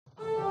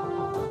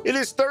It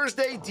is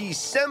Thursday,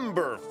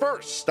 December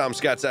 1st. I'm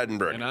Scott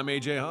Seidenberg. And I'm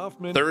A.J.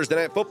 Hoffman. Thursday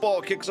Night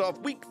Football kicks off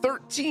Week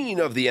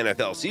 13 of the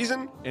NFL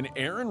season. And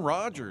Aaron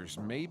Rodgers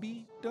may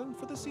be done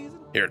for the season.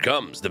 Here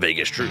comes the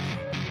Vegas Truth.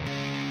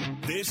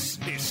 This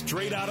is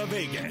Straight Out of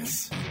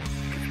Vegas.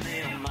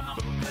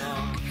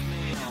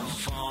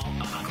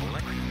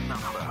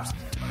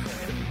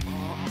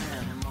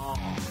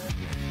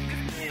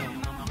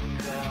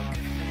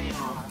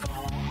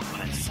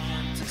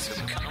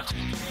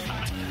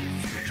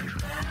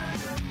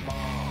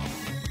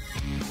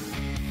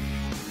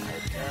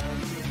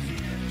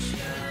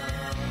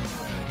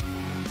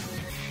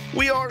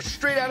 We are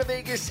Straight Out of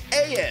Vegas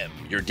AM,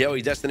 your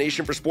daily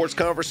destination for sports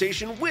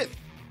conversation with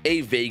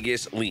a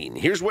Vegas lean.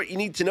 Here's what you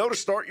need to know to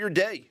start your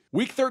day.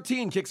 Week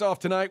 13 kicks off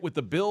tonight with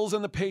the Bills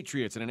and the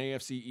Patriots in an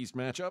AFC East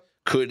matchup.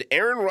 Could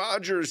Aaron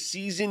Rodgers'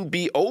 season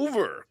be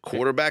over?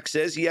 Quarterback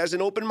says he has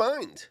an open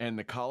mind. And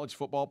the college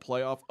football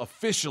playoff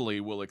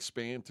officially will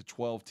expand to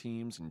 12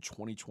 teams in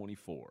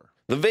 2024.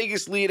 The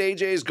Vegas lead,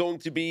 AJ, is going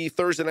to be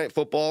Thursday Night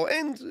Football,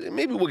 and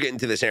maybe we'll get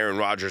into this Aaron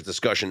Rodgers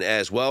discussion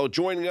as well.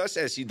 Joining us,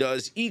 as he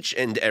does each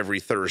and every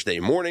Thursday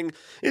morning,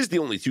 is the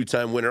only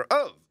two-time winner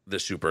of the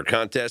Super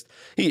Contest.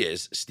 He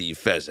is Steve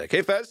Fezzik.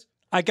 Hey, Fez.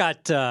 I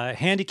got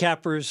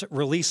handicappers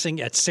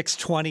releasing at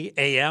 6:20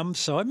 a.m.,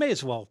 so I may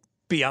as well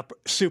be up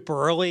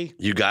super early.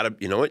 You got to,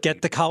 you know what?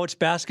 Get the college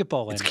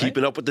basketball in. It's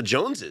keeping up with the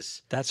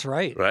Joneses. That's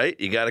right. Right?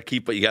 You got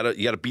to you got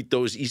to beat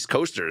those East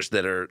Coasters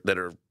that are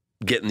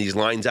getting these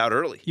lines out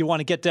early. You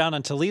want to get down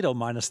on Toledo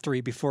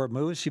 -3 before it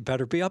moves, you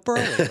better be up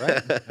early,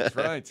 right? That's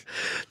right.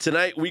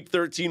 Tonight, Week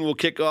 13 will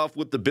kick off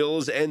with the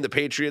Bills and the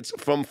Patriots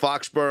from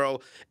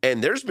Foxborough,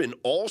 and there's been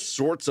all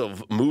sorts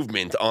of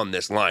movement on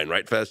this line,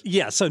 right, Fez?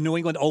 Yeah, so New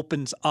England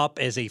opens up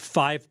as a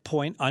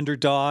 5-point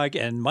underdog,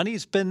 and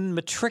money's been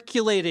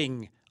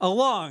matriculating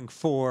along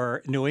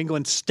for New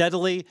England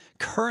steadily.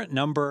 Current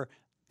number,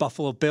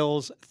 Buffalo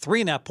Bills,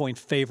 3.5-point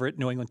favorite,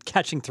 New England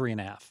catching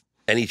 3.5.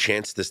 Any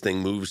chance this thing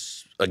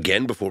moves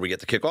again before we get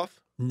to kickoff?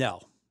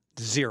 No,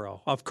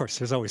 zero. Of course,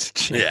 there's always a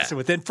chance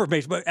with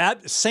information. But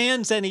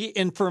sans any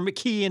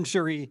key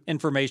injury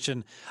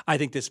information, I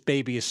think this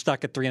baby is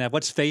stuck at 3.5.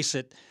 Let's face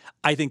it,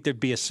 I think there'd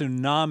be a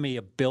tsunami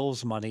of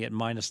Bills money at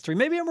 -3.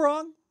 Maybe I'm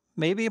wrong.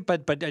 Maybe,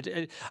 but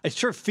it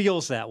sure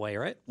feels that way,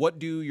 right? What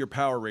do your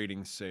power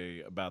ratings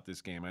say about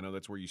this game? I know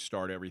that's where you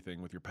start everything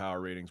with your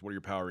power ratings. What do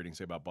your power ratings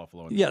say about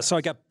Buffalo? So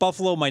I got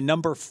Buffalo, my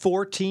number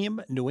 4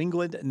 team, New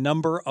England,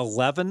 number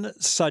 11,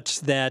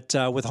 such that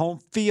with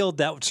home field,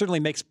 that certainly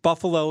makes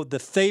Buffalo the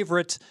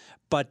favorite,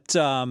 but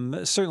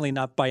certainly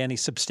not by any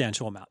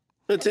substantial amount.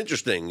 It's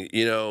interesting.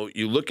 You know,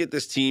 you look at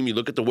this team, you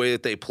look at the way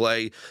that they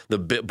play,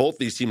 both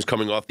these teams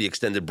coming off the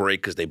extended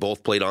break because they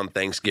both played on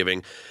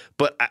Thanksgiving.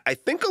 But I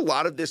think a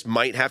lot of this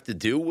might have to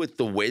do with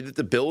the way that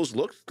the Bills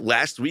looked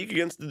last week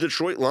against the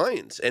Detroit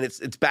Lions. And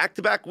it's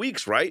back-to-back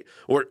weeks, right?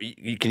 Or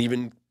you can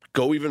even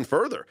go even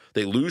further.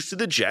 They lose to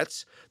the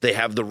Jets. They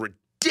have the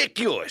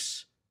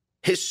ridiculous,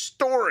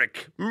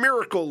 historic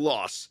miracle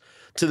loss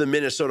to the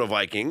Minnesota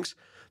Vikings.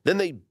 Then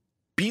they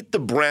beat the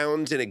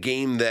Browns in a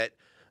game that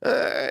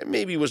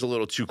maybe was a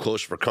little too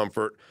close for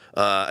comfort.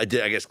 I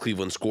guess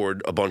Cleveland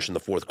scored a bunch in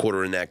the fourth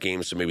quarter in that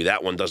game, so maybe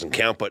that one doesn't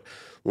count. But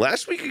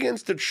last week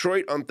against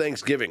Detroit on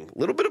Thanksgiving, a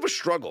little bit of a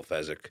struggle,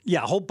 Fezzik.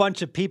 Yeah, a whole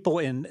bunch of people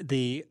in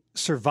the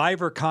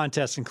Survivor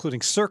contest,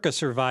 including Circa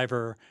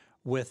Survivor,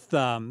 with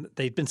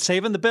they'd been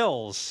saving the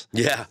Bills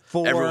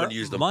for everyone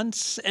used them.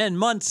 months and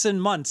months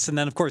and months. And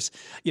then, of course,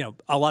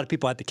 a lot of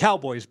people had the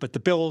Cowboys, but the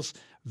Bills,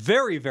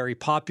 very, very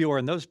popular.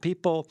 And those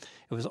people,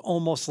 it was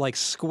almost like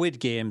Squid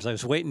Games. I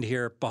was waiting to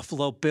hear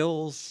Buffalo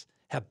Bills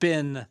have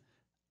been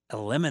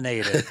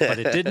eliminated, but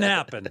it didn't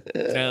happen.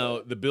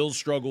 Now, the Bills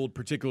struggled,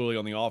 particularly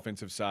on the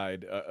offensive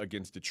side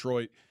against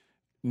Detroit.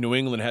 New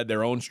England had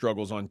their own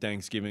struggles on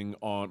Thanksgiving,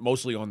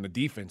 mostly on the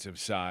defensive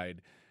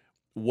side.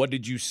 What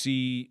did you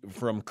see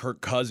from Kirk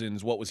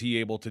Cousins? What was he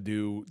able to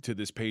do to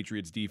this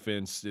Patriots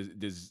defense?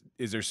 Is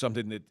there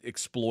something that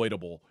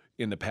exploitable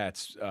in the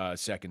Pats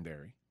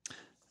secondary?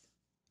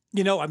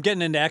 I'm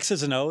getting into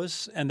X's and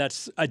O's, and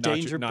that's a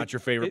danger. Not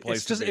your favorite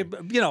place to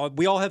be.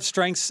 We all have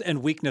strengths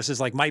and weaknesses.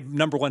 Like my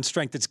number one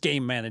strength is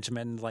game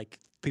management. And like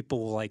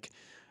people will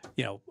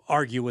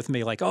argue with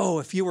me like, oh,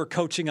 if you were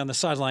coaching on the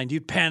sideline,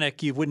 you'd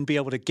panic. You wouldn't be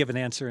able to give an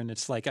answer. And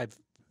it's like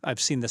I've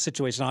seen the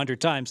situation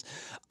 100 times.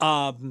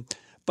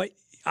 But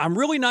I'm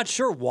really not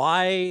sure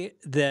why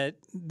that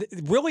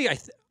really I'm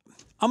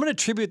going to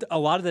attribute a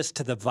lot of this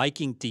to the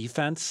Viking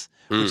defense,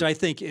 which I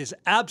think is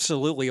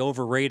absolutely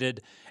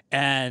overrated.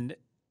 And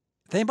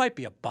they might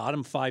be a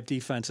bottom 5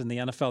 defense in the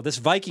NFL. This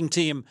Viking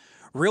team,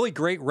 really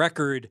great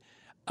record.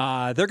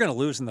 They're going to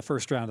lose in the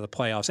first round of the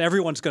playoffs.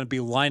 Everyone's going to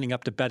be lining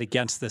up to bet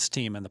against this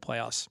team in the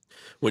playoffs.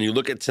 When you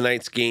look at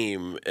tonight's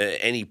game,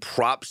 any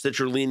props that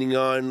you're leaning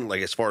on,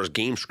 like as far as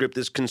game script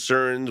is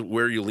concerned,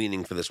 where are you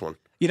leaning for this one?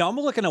 I'm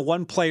looking at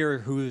one player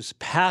whose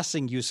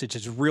passing usage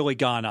has really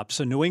gone up.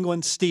 So New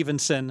England,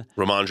 Stevenson.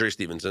 Ramondre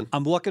Stevenson.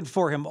 I'm looking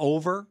for him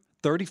over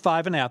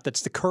 35.5.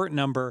 That's the current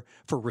number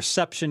for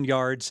reception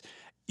yards.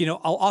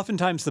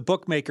 oftentimes the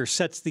bookmaker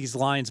sets these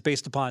lines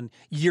based upon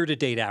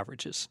year-to-date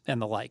averages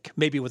and the like,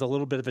 maybe with a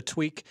little bit of a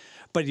tweak.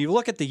 But you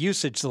look at the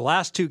usage, the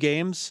last 2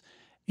 games,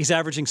 he's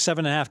averaging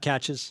 7.5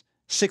 catches,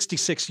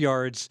 66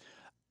 yards.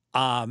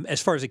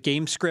 As far as a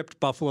game script,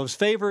 Buffalo's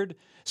favored.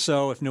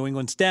 So if New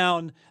England's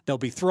down, they'll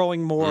be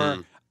throwing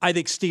more. I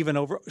think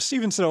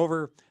Stevenson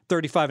over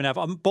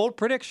 35.5. Bold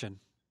prediction.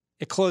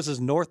 It closes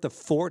north of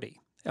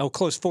 40. It'll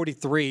close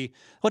 43.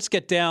 Let's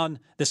get down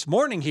this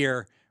morning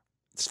here.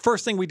 It's the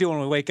first thing we do when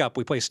we wake up,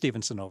 we play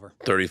Stevenson over.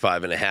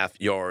 35.5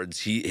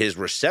 yards. His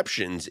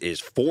receptions is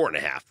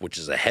 4.5, which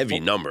is a heavy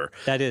number.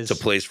 That is. To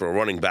place for a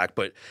running back.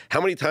 But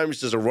how many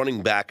times does a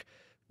running back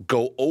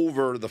go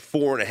over the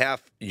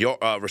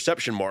 4.5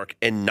 reception mark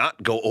and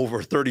not go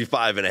over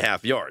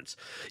 35.5 yards?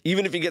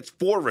 Even if he gets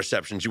 4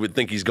 receptions, you would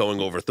think he's going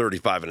over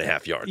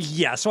 35.5 yards.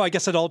 Yeah, so I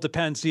guess it all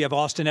depends. Do you have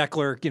Austin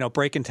Eckler,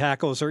 breaking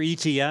tackles, or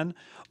ETN,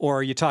 or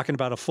are you talking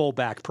about a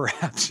fullback,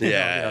 perhaps?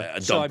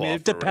 A So dump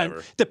it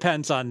off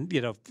depends on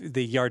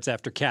the yards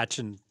after catch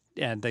and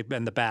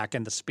the back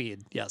and the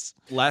speed. Yes.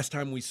 Last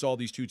time we saw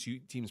these two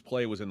teams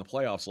play was in the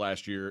playoffs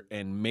last year,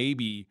 and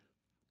maybe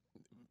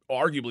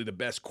arguably the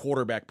best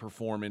quarterback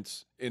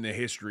performance in the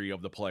history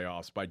of the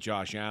playoffs by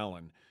Josh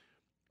Allen.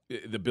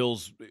 The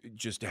Bills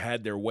just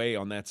had their way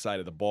on that side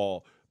of the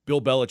ball.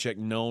 Bill Belichick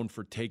known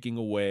for taking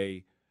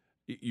away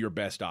your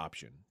best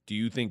option. Do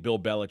you think Bill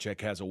Belichick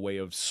has a way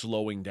of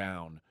slowing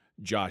down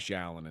Josh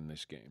Allen in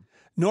this game?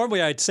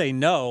 Normally I'd say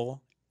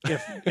no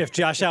if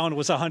Josh Allen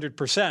was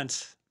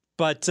 100%,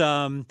 but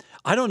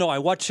I don't know. I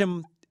watch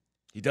him.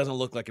 He doesn't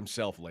look like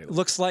himself lately.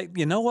 Looks like,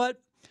 you know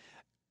what?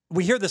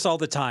 We hear this all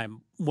the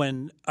time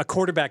when a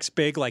quarterback's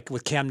big, like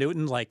with Cam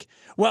Newton, the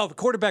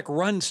quarterback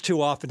runs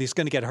too often, he's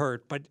going to get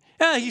hurt. But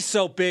he's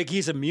so big,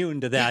 he's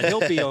immune to that.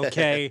 He'll be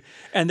okay.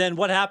 And then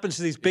what happens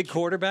to these big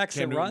quarterbacks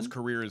Cam that run? Newton's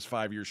career is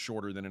 5 years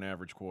shorter than an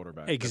average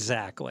quarterback.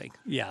 Exactly.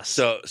 Yes.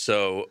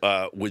 So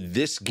with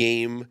this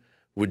game,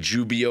 would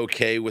you be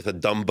okay with a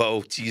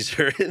Dumbo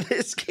teaser in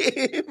this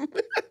game?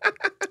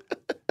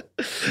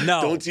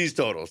 No. Don't tease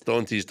totals.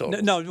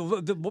 No,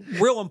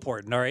 real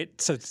important, all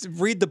right? So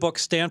read the book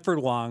Stanford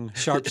Wong,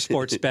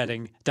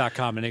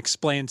 sharpsportsbetting.com, and it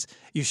explains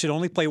you should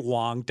only play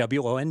Wong,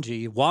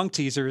 W-O-N-G, Wong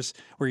teasers,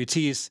 where you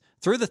tease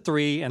through the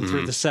 3 and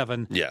through the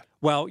 7. Yeah.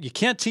 Well, you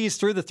can't tease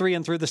through the 3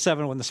 and through the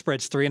 7 when the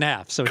spread's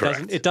 3.5. So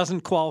it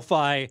doesn't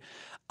qualify.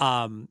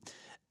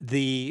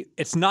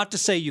 It's not to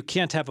say you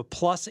can't have a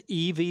plus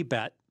EV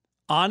bet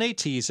on a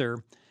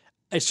teaser.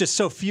 It's just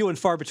so few and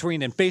far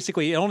between. And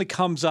basically, it only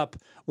comes up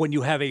when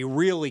you have a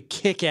really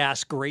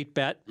kick-ass great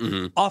bet.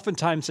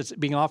 Oftentimes, it's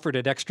being offered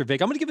at extra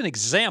vig. I'm going to give an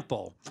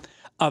example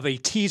of a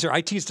teaser.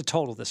 I teased a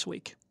total this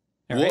week.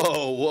 All right?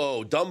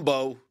 Whoa,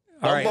 Dumbo.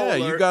 All right. Yeah,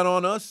 you got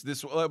on us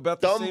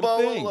about the Dumbo same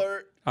thing.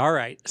 alert. All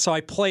right. So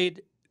I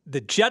played the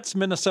Jets,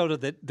 Minnesota.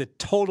 The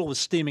total was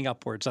steaming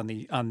upwards on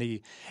the and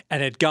it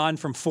had gone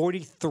from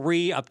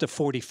 43 up to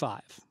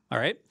 45. All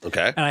right.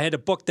 Okay. And I had a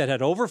book that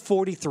had over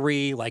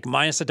 43, like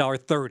minus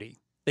 $1.30.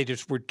 They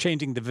just were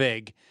changing the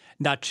vig,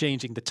 not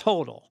changing the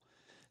total.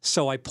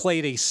 So I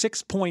played a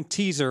 6-point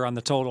teaser on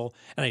the total,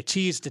 and I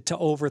teased it to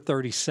over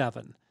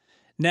 37.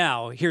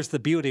 Now, here's the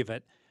beauty of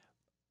it.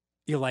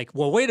 You're like,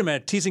 well, wait a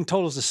minute. Teasing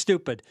totals is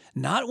stupid.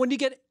 Not when you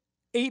get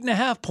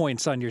 8.5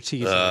 points on your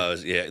teaser.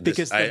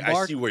 Because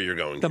I see where you're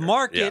going. The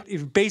market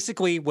is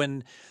basically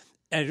when,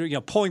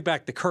 pulling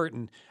back the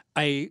curtain,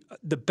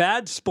 the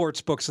bad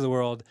sports books of the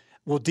world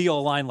will deal a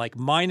line like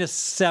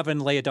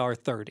 -7, lay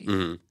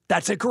 $1.30.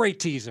 That's a great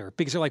teaser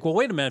because they're like, well,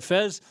 wait a minute,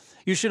 Fez,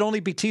 you should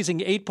only be teasing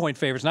 8-point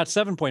favorites, not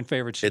 7-point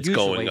favorites. It's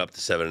usually. going up to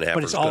 7.5.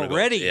 But it's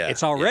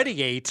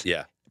already 8.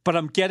 Yeah. But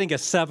I'm getting a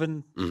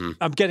 7.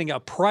 I'm getting a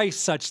price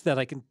such that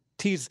I can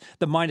tease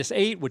the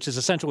 -8, which is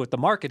essentially what the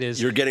market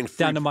is. You're getting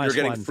free, down to -1. You're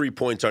getting free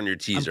points on your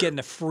teaser. I'm getting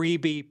a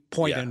freebie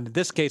point. In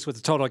this case, with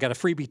the total, I got a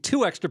freebie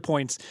 2 extra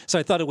points. So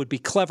I thought it would be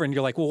clever. And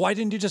you're like, well, why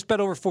didn't you just bet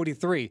over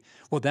 43?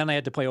 Well, then I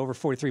had to play over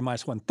 43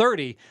 minus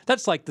 130.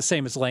 That's like the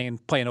same as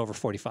playing over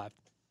 45.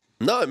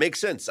 No, it makes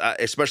sense,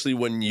 especially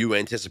when you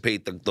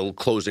anticipate the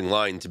closing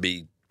line to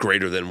be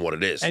greater than what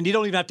it is. And you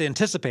don't even have to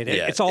anticipate it.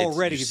 It's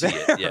already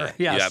there. Yeah,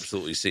 yes. You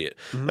absolutely see it.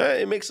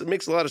 It makes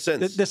a lot of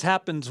sense. This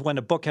happens when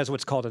a book has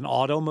what's called an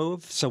auto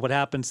move. So what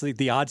happens,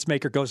 the odds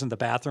maker goes in the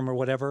bathroom or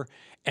whatever,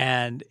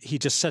 and he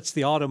just sets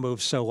the auto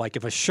move. So like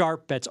if a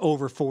sharp bets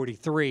over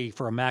 43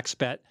 for a max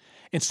bet,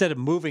 instead of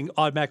moving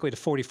automatically to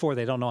 44,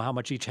 they don't know how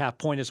much each half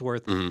point is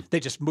worth.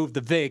 They just move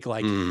the vig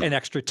like an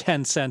extra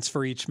 10 cents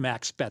for each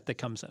max bet that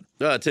comes in.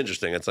 No, it's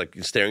interesting. It's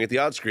like staring at the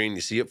odds screen.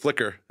 You see it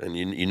flicker, and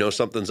you know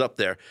something's up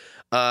there.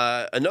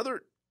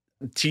 Another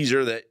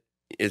teaser that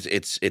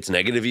it's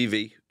negative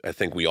EV. I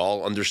think we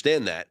all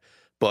understand that.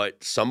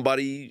 But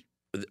a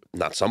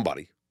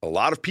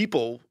lot of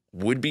people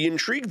would be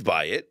intrigued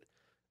by it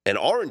and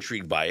are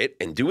intrigued by it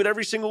and do it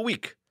every single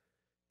week,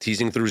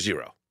 teasing through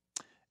 0.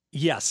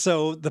 Yeah,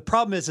 so the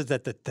problem is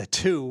that the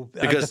 2,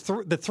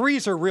 the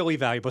 3s are really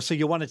valuable. So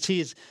you want to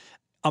tease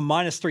a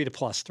 -3 to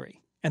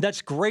 +3. And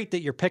that's great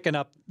that you're picking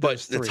up But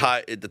those the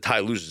three. tie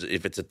loses.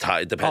 If it's a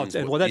tie, it depends.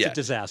 Well, that's yeah. a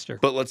disaster.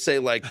 But let's say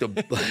like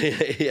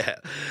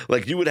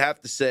like you would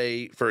have to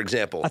say, for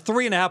example, A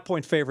 3.5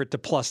 point favorite to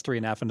plus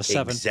 3.5 and a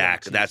 7.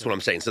 exactly. That's what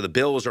I'm saying. So the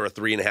Bills are a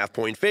 3.5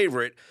 point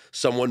favorite.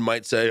 Someone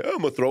might say, oh, I'm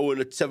gonna throw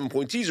in a 7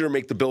 point teaser and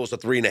make the Bills a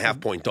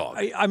 3.5 point dog.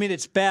 I mean,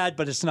 it's bad,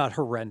 but it's not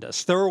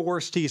horrendous. There are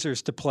worse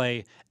teasers to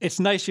play. It's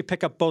nice you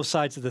pick up both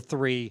sides of the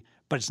 3,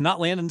 but it's not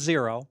landing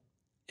 0.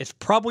 It's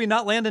probably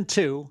not landing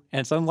 2, and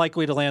it's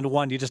unlikely to land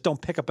 1. You just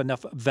don't pick up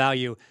enough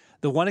value.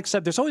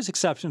 There's always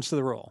exceptions to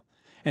the rule.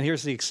 And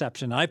here's the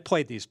exception. I've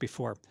played these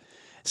before.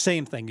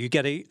 Same thing. You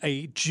get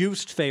a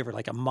juiced favorite,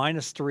 like a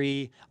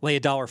 -3, lay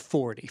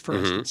 $1.40, for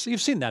instance.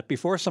 You've seen that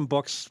before. Some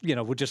books,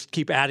 would just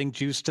keep adding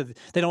juice to.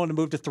 They don't want to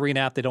move to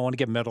 3.5. They don't want to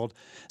get middled.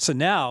 So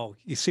now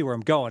you see where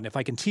I'm going. If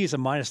I can tease a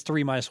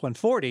 -3,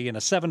 -140, and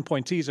a 7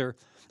 point teaser,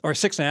 or a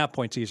 6.5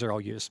 point teaser,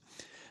 I'll use.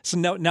 So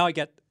now I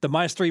get the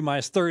 -3,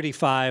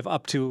 -35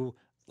 up to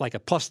like a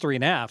plus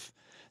 3.5.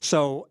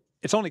 So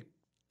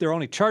they're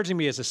only charging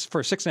me for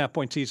a 6.5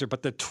 point teaser,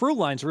 but the true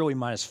line's really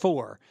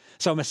 -4.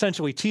 So I'm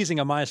essentially teasing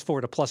a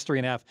 -4 to plus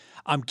 3.5.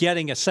 I'm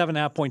getting a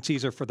 7.5 point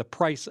teaser for the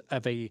price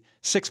of a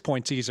 6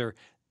 point teaser.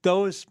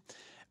 Those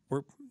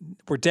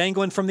we're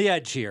dangling from the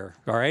edge here.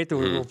 All right,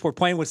 we're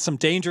playing with some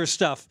dangerous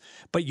stuff,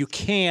 but you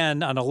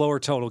can on a lower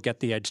total get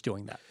the edge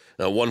doing that.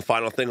 Now, one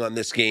final thing on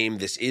this game.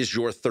 This is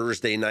your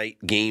Thursday night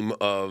game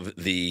of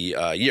the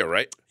year,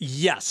 right?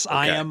 Yes, Okay.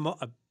 I am.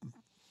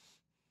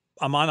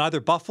 I'm on either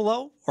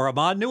Buffalo or I'm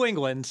on New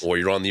England, Or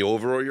you're on the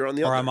over or you're on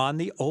the under. or I'm on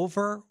the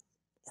over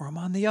or I'm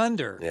on the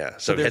under. Yeah,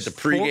 so head there's to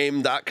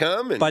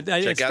pregame.com and But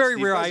check it's out very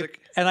Steve rare. Fezzik.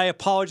 And I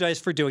apologize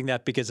for doing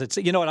that because it's,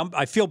 what,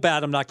 I feel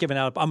bad. I'm not giving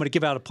out. I'm going to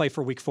give out a play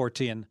for Week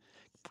 14.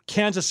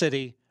 Kansas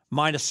City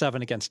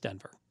 -7 against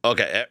Denver.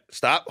 Okay,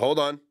 stop. Hold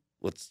on.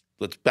 Let's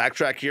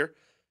backtrack here.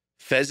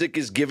 Fezzik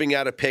is giving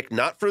out a pick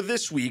not for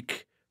this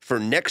week, for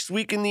next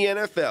week in the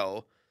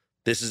NFL.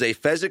 This is a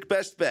Fezzik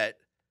best bet.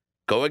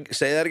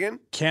 Say that again.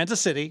 Kansas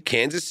City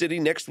Kansas City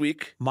next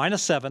week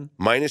 -7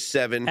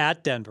 -7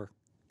 at Denver.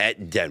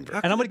 at Denver.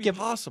 How And I'm could going it to be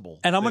possible.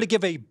 And I'm going to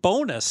give a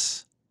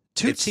bonus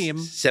to It's team.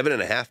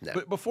 7.5 now.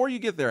 But before you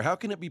get there, how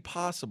can it be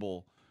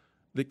possible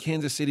that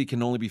Kansas City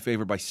can only be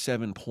favored by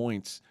 7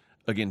 points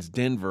against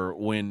Denver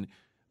when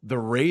the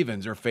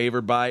Ravens are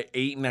favored by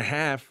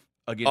 8.5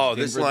 against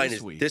Denver this line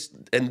is week?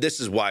 this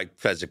is why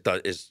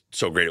Fezzik is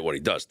so great at what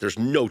he does. There's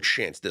no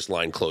chance this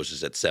line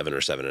closes at 7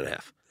 or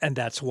 7.5. And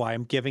that's why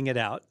I'm giving it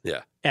out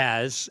Yeah.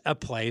 as a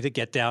play to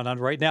get down on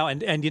right now.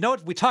 And you know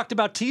what? We talked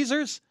about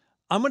teasers.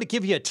 I'm going to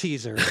give you a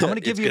teaser. I'm going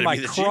to give It's you gonna my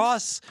be the Chiefs?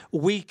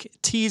 cross-week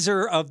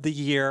teaser of the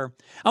year.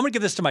 I'm going to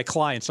give this to my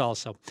clients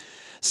also.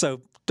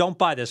 So don't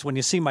buy this. When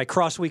you see my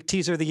cross-week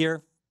teaser of the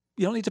year,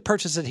 you don't need to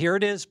purchase it. Here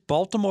it is,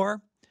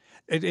 Baltimore.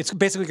 It's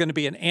basically going to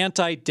be an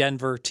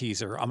anti-Denver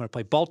teaser. I'm going to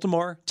play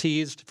Baltimore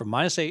teased from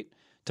 -8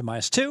 to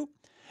 -2.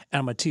 And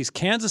I'm going to tease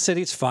Kansas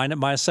City. It's fine at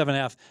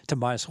 -7.5 to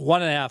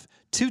 -1.5.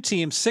 2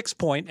 teams, 6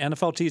 point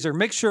NFL teaser.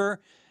 Make sure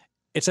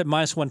it's at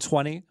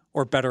 -120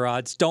 or better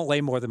odds. Don't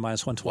lay more than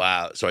 -120.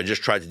 Wow. So I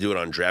just tried to do it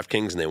on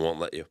DraftKings and they won't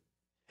let you.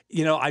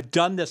 I've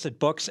done this at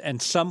books and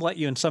some let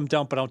you and some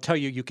don't, but I'll tell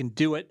you can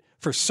do it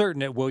for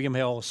certain at William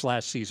Hill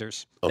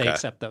 /Caesars. Okay. They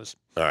accept those.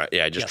 All right.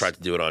 Yeah, I just Yes. tried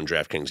to do it on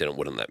DraftKings and it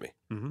wouldn't let me.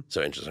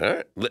 So interesting. All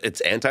right.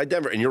 It's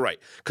anti-Denver. And you're right.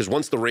 Because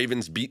once the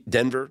Ravens beat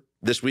Denver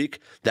this week,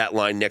 that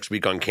line next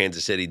week on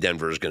Kansas City,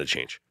 Denver is going to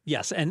change.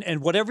 Yes,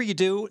 and whatever you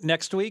do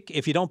next week,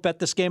 if you don't bet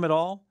this game at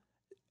all,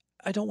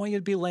 I don't want you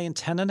to be laying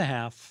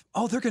 10.5.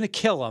 Oh, they're going to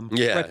kill them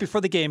right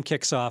before the game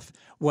kicks off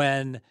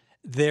when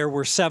there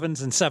were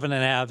 7s and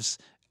 7.5s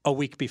a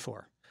week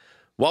before.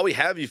 While we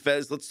have you,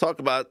 Fez, let's talk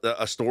about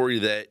a story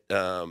that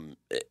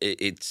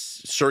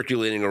it's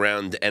circulating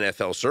around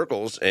NFL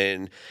circles,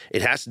 and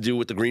it has to do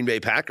with the Green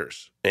Bay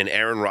Packers and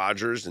Aaron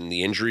Rodgers and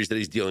the injuries that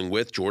he's dealing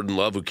with, Jordan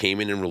Love, who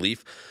came in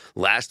relief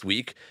last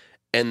week,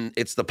 and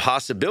it's the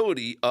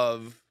possibility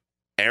of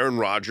Aaron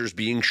Rodgers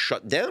being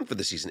shut down for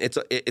the season.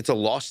 It's a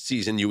lost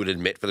season, you would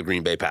admit, for the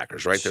Green Bay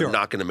Packers, right? Sure. They're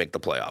not going to make the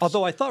playoffs.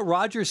 Although I thought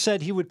Rodgers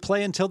said he would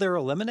play until they're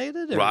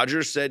eliminated. Or?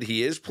 Rodgers said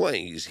he is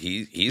playing.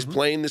 He's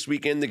playing this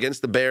weekend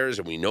against the Bears,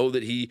 and we know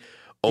that he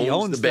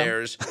owns the them.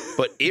 Bears.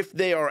 But if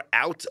they are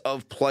out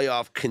of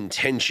playoff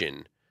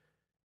contention,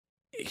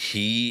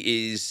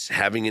 he is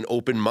having an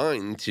open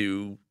mind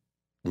to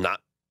not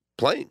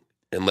playing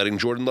and letting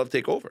Jordan Love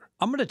take over.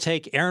 I'm going to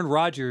take Aaron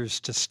Rodgers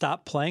to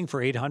stop playing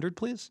for 800,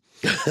 please.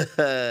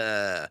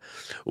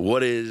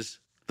 What is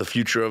the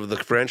future of the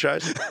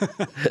franchise?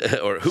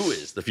 Or who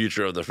is the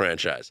future of the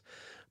franchise?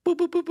 Boop,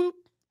 boop, boop, boop.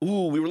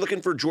 Ooh, we were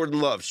looking for Jordan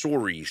Love.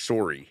 Sorry.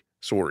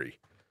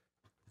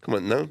 Come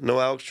on,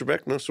 no Alex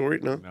Trebek? No, sorry?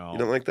 No? No. You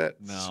don't like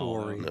that? No.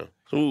 Sorry.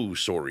 No. Ooh,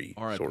 sorry.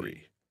 R.I.P.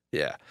 Sorry.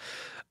 Yeah.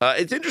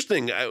 It's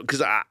interesting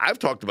because I've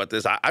talked about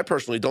this. I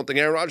personally don't think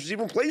Aaron Rodgers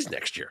even plays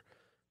next year.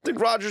 I think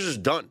Rodgers is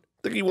done.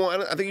 I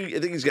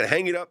think he's going to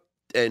hang it up,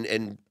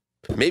 and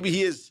maybe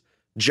he is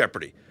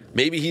Jeopardy.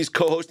 Maybe he's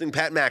co-hosting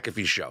Pat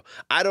McAfee's show.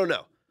 I don't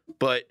know,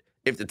 but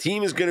if the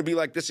team is going to be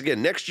like this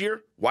again next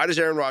year, why does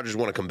Aaron Rodgers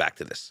want to come back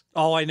to this?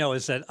 All I know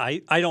is that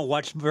I don't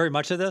watch very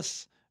much of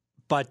this,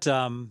 but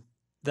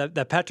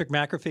that Patrick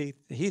McAfee,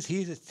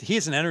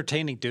 he's an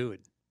entertaining dude.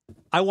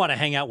 I want to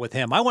hang out with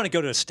him. I want to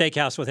go to a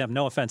steakhouse with him.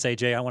 No offense,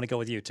 AJ. I want to go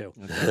with you too.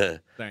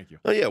 Thank you.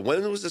 Oh, yeah.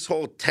 When was this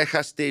whole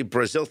Texas de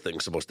Brazil thing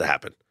supposed to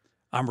happen?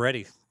 I'm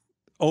ready.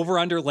 Over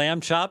under lamb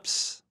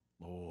chops.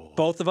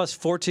 Both of us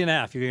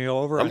 14.5. You're going to go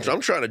over.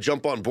 I'm trying to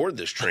jump on board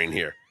this train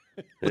here.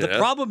 Well, the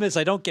problem is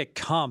I don't get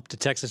comped to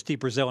Texas de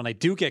Brazil, and I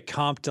do get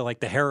comped to like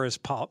the Harris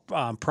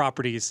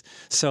properties.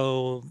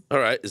 So, all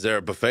right. Is there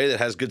a buffet that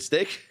has good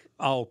steak?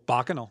 Oh,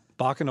 Bacchanal.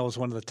 Bacchanal is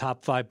one of the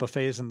top 5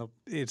 buffets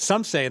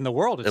some say in the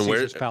world at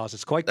Caesar's Palace.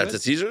 It's quite good. That's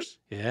at Caesars?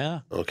 Yeah.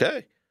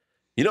 Okay.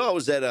 You know, I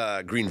was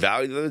at Green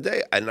Valley the other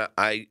day, and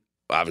I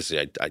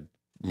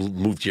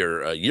moved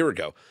here a year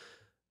ago.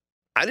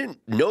 I didn't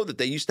know that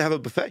they used to have a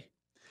buffet.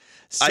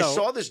 So, I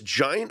saw this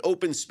giant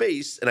open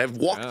space, and I've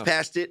walked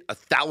past it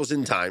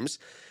 1,000 times,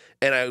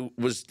 and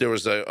there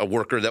was a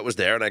worker that was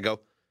there, and I go,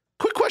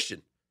 quick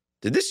question,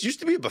 did this used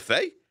to be a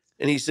buffet?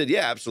 And he said,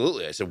 yeah,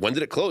 absolutely. I said, when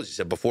did it close? He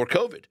said, before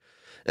COVID.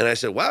 And I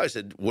said, wow. I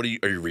said, are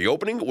you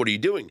reopening? What are you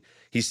doing?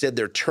 He said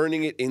they're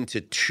turning it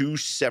into 2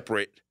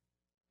 separate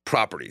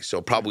properties.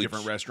 So probably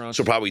different restaurants.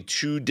 So probably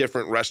 2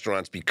 different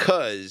restaurants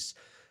because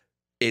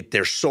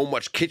there's so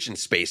much kitchen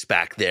space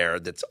back there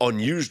that's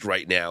unused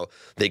right now.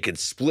 They could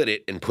split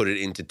it and put it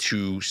into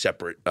 2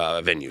 separate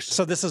venues.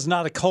 So this is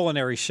not a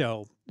culinary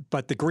show,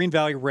 but the Green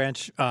Valley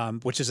Ranch,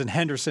 which is in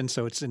Henderson,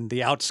 so it's in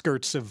the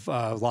outskirts of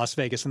Las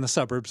Vegas, in the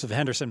suburbs of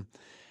Henderson.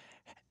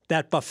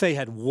 That buffet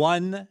had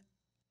one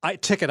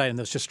ticket item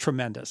that was just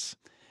tremendous,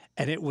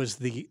 and it was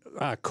the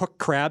cooked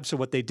crab. So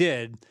what they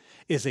did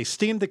is they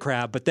steamed the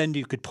crab, but then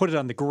you could put it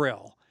on the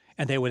grill,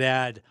 and they would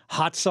add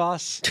hot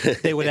sauce,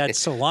 they would add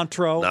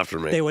cilantro, Not for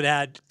me. They would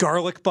add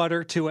garlic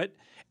butter to it,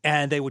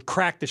 and they would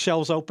crack the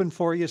shells open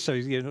for you, so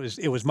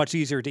it was much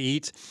easier to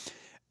eat.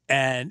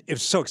 And it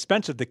was so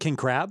expensive, the king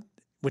crab,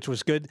 which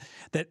was good,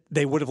 that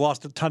they would have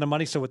lost a ton of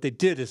money. So what they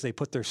did is they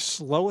put their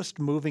slowest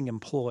moving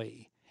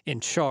employee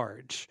in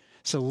charge.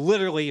 So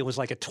literally, it was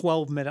like a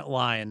 12-minute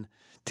line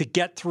to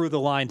get through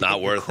the line to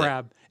get your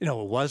crab. It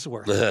was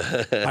worth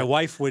it. My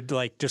wife would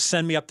just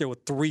send me up there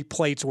with 3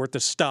 plates worth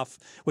of stuff,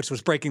 which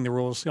was breaking the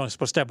rules. You're only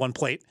supposed to have 1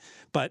 plate,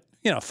 but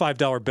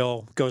 $5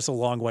 bill goes a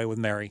long way with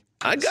Mary.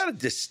 I got a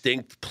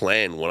distinct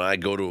plan when I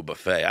go to a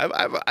buffet.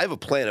 I have a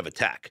plan of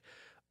attack.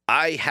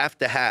 I have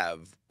to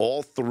have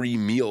all 3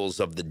 meals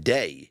of the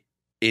day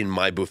in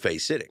my buffet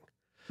sitting.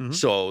 Mm-hmm.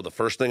 So the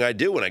first thing I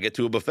do when I get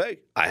to a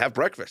buffet, I have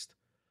breakfast.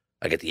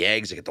 I get the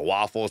eggs, I get the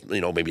waffles,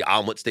 maybe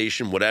omelet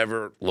station,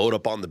 whatever, load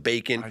up on the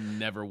bacon. I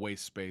never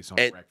waste space on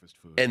breakfast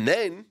food. And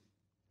then,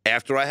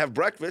 after I have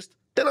breakfast,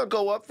 then I'll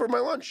go up for my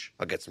lunch.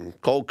 I'll get some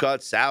cold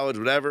cuts, salads,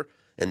 whatever.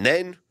 And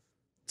then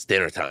it's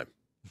dinner time.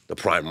 The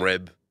prime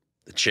rib,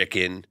 the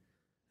chicken,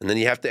 and then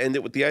you have to end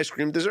it with the ice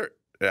cream dessert.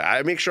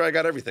 I make sure I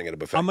got everything at a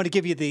buffet. I'm going to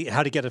give you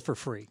how to get it for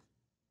free.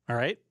 All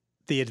right?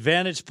 The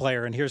advantage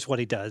player, and here's what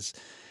he does.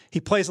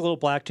 He plays a little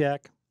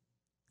blackjack,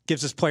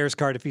 gives his player's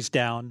card if he's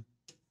down.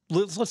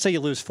 Let's say you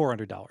lose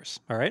 $400,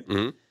 all right?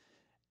 Mm-hmm.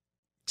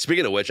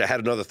 Speaking of which, I had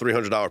another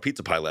 $300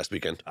 pizza pie last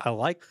weekend.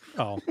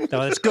 No,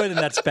 that's good and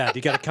that's bad.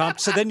 You got a comp.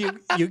 So then you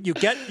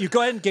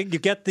go ahead and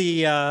get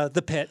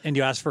the pit and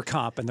you ask for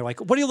comp, and they're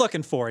like, "What are you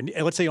looking for?" And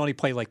let's say you only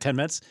play like 10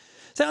 minutes.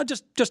 So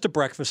just a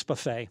breakfast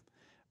buffet.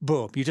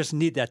 Boom! You just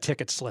need that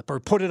ticket slip or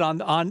put it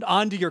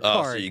onto your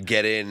card. So you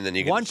get in, and then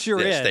you can once you're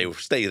in,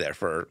 stay there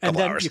for a couple and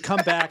then hours. You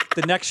come back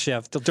the next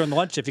shift during the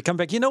lunch shift. You come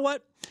back. You know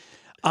what?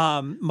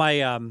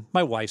 My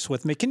wife's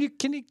with me. Can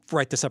you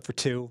write this up for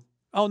 2?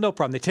 Oh, no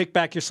problem. They take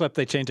back your slip.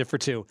 They change it for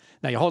 2.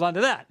 Now you hold on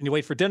to that and you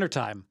wait for dinner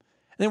time.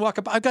 And then walk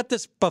up. I've got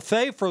this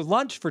buffet for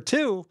lunch for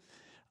 2.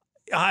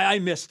 I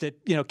missed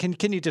it.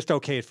 Can you just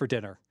okay it for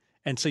dinner?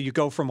 And so you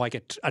go from like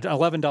an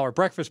 $11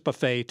 breakfast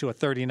buffet to a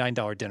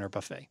 $39 dinner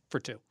buffet for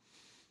 2.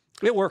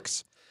 It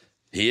works.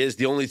 He is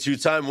the only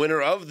 2-time winner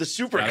of the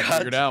Super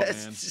Contest, out,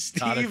 man.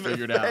 Steve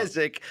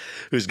Fezzik,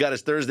 who's got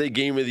his Thursday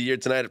game of the year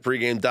tonight at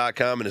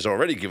pregame.com and has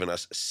already given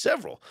us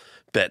several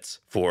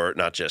bets for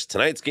not just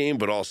tonight's game,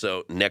 but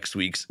also next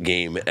week's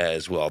game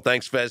as well.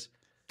 Thanks, Fez.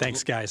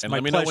 Thanks, guys. And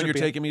let me know when you're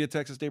taking me to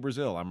Texas de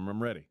Brazil.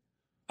 I'm ready.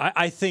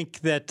 I think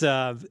that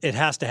it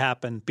has to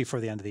happen before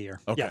the end of the year.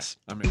 Okay. Yes.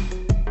 I'm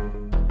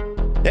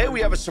in. Hey,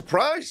 we have a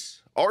surprise.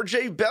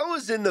 RJ Bell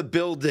is in the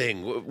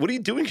building. What are you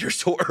doing here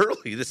so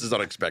early? This is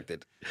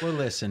unexpected. Well,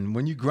 listen,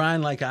 when you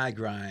grind like I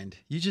grind,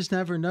 you just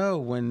never know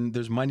when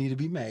there's money to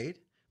be made.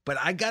 But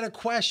I got a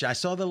question. I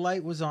saw the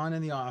light was on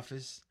in the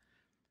office.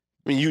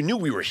 I mean, you knew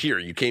we were here.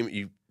 You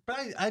came.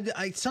 But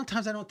I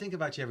sometimes I don't think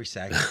about you every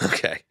second.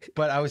 Okay.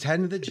 But I was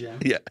heading to the gym.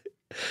 Yeah.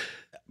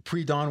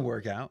 Pre-dawn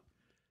workout.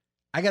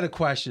 I got a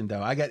question,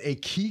 though. I got a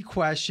key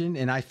question,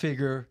 and I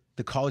figure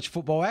the college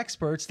football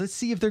experts, let's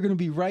see if they're going to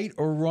be right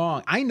or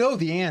wrong. I know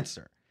the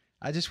answer.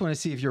 I just want to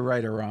see if you're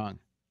right or wrong.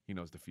 He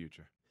knows the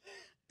future.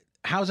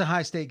 How's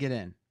Ohio State get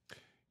in?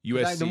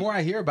 USC. The more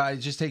I hear about it,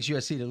 it just takes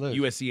USC to lose.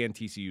 USC and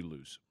TCU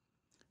lose.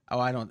 Oh,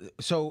 I don't.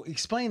 So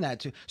explain that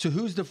to. So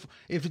who's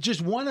if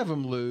just one of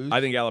them lose?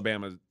 I think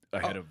Alabama's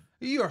ahead of.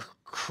 You're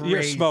crazy.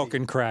 You're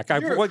smoking crack.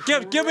 Give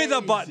me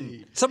the button.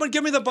 crazy. Someone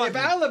give me the If button.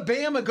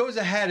 Alabama goes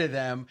ahead of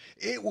them,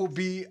 it will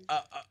be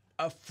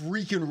a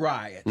freaking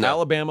riot. No.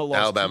 Alabama lost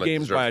Alabama 2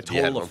 games by a deserves to be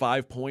ahead total of of them.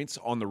 5 points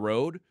on the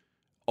road.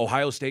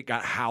 Ohio State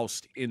got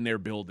housed in their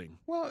building.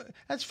 Well,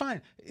 that's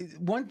fine.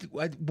 One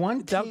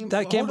team.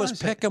 that game hold on was a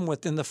second. pick 'em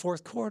within the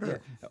fourth quarter.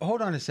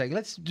 Hold on a second.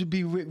 Let's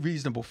be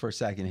reasonable for a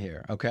second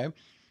here, okay?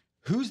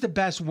 Who's the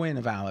best win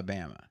of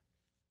Alabama?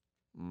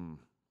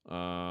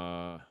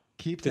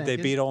 Keep Did they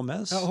thinking. beat Ole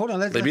Miss? Oh, hold on.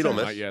 They beat Ole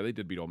Miss. Yeah, they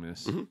did beat Ole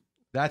Miss. Mm-hmm.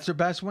 That's their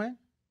best win?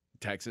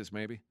 Texas,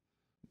 maybe.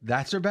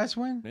 That's their best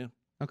win? Yeah.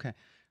 Okay.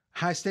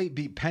 High State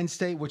beat Penn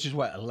State, which is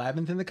what,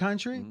 11th in the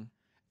country? Mhm.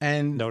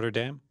 And Notre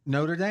Dame.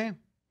 Notre Dame.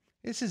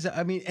 This is,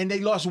 I mean, and they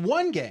lost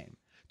one game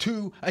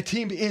to a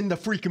team in the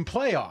freaking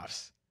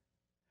playoffs.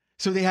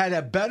 So they had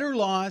a better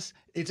loss.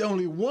 It's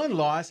only one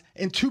loss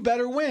and 2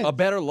 better wins. A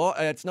better loss.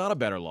 It's not a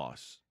better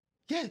loss.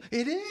 Yeah,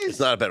 it is. It's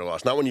not a better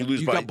loss. Not when you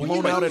lose You by got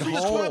blown out at Who's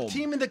the home. top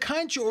team in the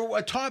country or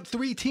a top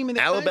 3 team in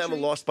the Alabama country?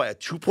 lost by a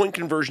 2-point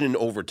conversion in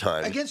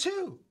overtime Against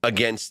who?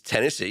 against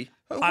Tennessee.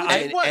 What,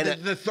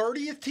 and- the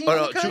 30th team Oh, in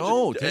no, the country?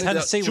 no,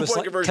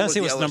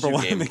 Tennessee was number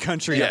one in the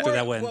country Yeah. after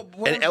that win.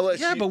 And LSU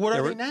Yeah, but what they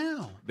are were- they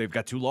now? They've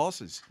got 2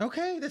 losses.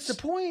 Okay, that's the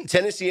point.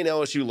 Tennessee and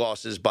LSU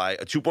losses by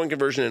a 2-point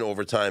conversion in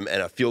overtime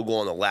and a field goal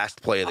on the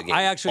last play of the game.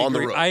 I actually on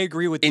agree. The road. I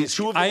agree with In these.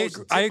 two of the I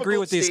most agree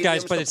with these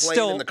guys, difficult but stadiums it's to play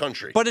still in the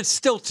country. But it's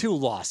still 2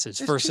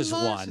 losses It's versus 2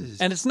 one, losses.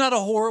 and it's not a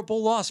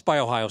horrible loss by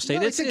Ohio State.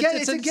 No, it's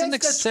against an the top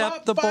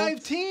acceptable.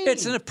 5 team.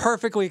 It's a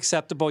perfectly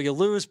acceptable. You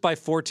lose by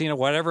 14 or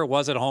whatever it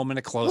was at home in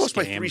a close lost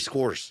by game. 3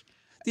 scores.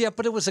 Yeah,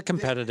 but it was a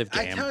competitive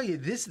game. I tell you,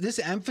 this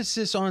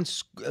emphasis on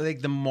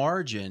like the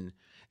margin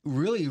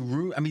really.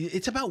 I mean,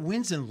 it's about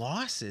wins and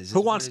losses. Who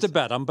wants to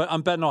bet? I'm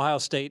betting Ohio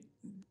State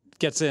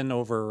gets in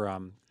over.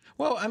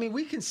 Well, I mean,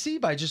 we can see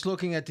by just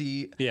looking at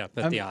the the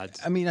odds.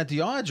 I mean, at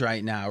the odds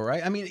right now,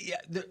 right? I mean,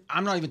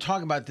 I'm not even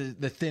talking about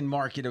the thin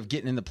market of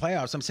getting in the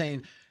playoffs. I'm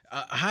saying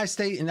Ohio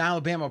State and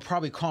Alabama are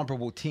probably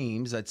comparable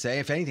teams. I'd say,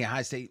 if anything,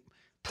 Ohio State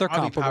They're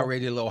probably comparable. power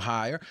rated a little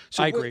higher.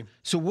 So I agree.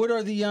 So what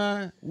are the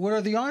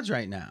odds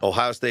right now?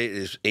 Ohio State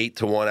is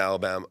 8-1.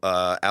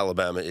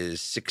 Alabama is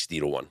 60-1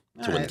 to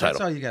win the title. That's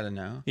all you got to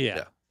know.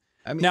 Yeah.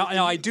 I mean,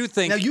 Now I do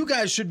think. Now you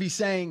guys should be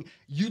saying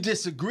you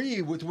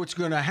disagree with what's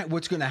gonna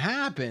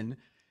happen,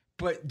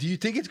 but do you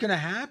think it's gonna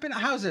happen?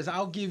 How's this?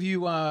 I'll give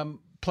you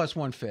plus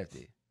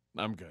 150.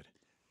 I'm good.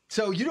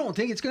 So you don't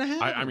think it's gonna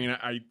happen? I mean,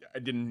 I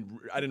didn't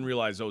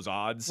realize those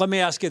odds. Let me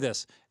ask you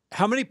this: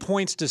 how many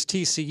points does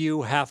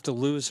TCU have to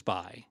lose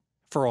by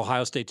for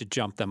Ohio State to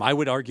jump them? I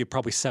would argue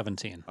probably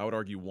 17. I would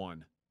argue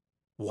 1.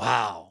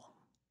 Wow.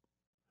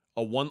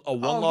 A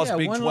one-loss yeah,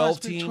 Big one-loss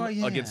 12 Big team 12,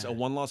 yeah. against a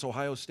one-loss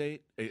Ohio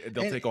State.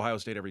 They'll take Ohio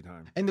State every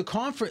time. And the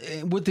conference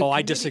with the I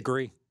committee-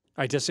 disagree.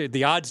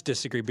 The odds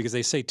disagree because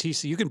they say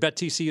TCU. You can bet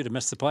TCU to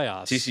miss the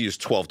playoffs. TCU is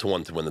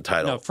 12-1 to win the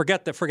title. No,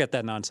 forget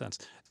that nonsense.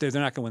 They're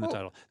not going to win the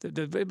title.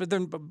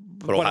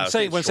 But what Ohio I'm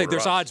saying, State's when I say shorter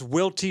there's odds. odds,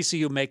 will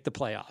TCU make the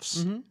playoffs?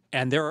 Mm-hmm.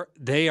 And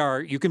they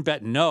are. You can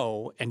bet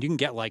no, and you can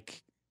get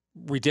like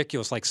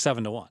ridiculous, like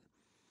 7-1.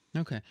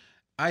 Okay.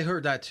 I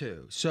heard that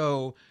too.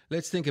 So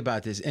let's think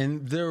about this.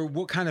 And they're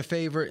what kind of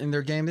favorite in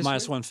their game this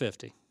Minus week?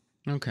 150.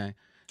 Okay.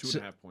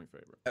 2.5 point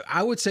favorite.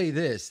 I would say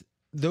this: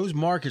 those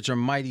markets are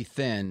mighty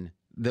thin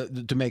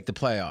to make the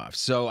playoffs.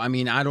 So I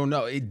mean, I don't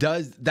know.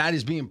 That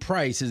is being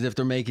priced as if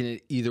they're making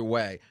it either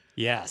way.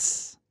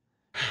 Yes.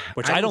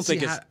 Which I don't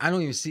think is. I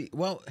don't even see.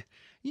 Well,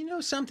 you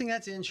know something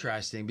that's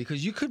interesting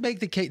because you could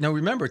make the case. Now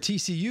remember,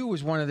 TCU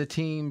was one of the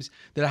teams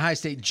that Ohio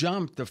State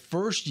jumped the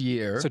first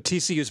year. So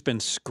TCU's been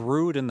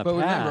screwed in the but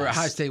past. remember,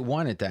 Ohio State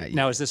won it that year.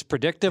 Now, is this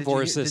predictive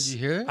or is Did this? you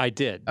hear it? I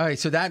did. All right,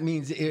 so that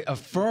means it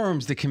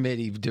affirms the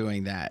committee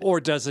doing that. Or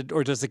does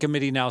the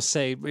committee now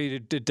say,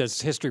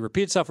 does history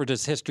repeat itself, or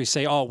does history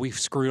say, oh, we've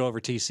screwed over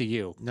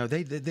TCU? No,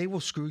 they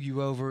will screw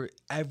you over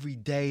every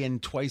day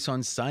and twice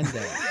on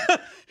Sunday.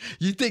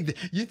 You think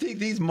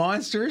these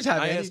monsters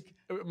have any?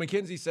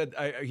 Mackenzie said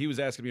he was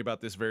asking me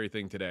about this very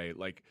thing today.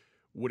 Like,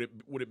 would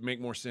it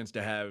make more sense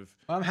to have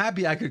I'm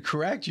happy I could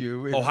correct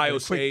you in Ohio a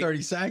quick State,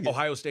 30 seconds.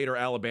 Ohio State or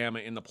Alabama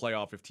in the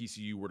playoff if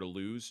TCU were to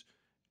lose?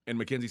 And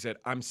Mackenzie said,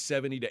 I'm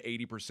 70 to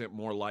 80%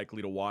 more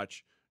likely to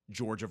watch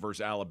Georgia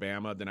versus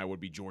Alabama than I would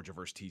be Georgia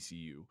versus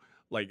TCU.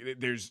 Like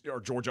or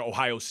Georgia,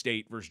 Ohio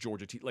State versus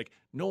Georgia. Like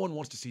no one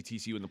wants to see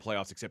TCU in the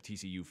playoffs except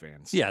TCU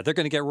fans. Yeah, they're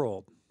going to get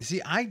rolled.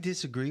 See, I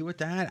disagree with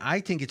that. I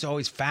think it's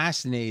always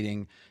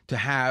fascinating to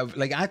have,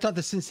 like, I thought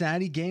the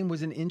Cincinnati game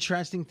was an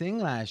interesting thing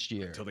last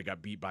year. Until they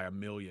got beat by 1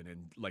 million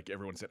and like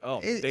everyone said, oh,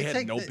 It's they had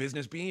like no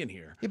business being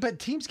here. Yeah, but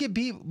teams get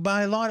beat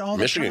by a lot all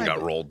Michigan the time.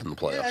 got rolled in the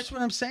playoffs. Yeah, that's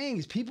what I'm saying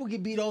is people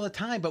get beat all the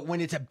time, but when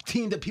it's a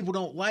team that people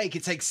don't like,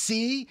 it's like,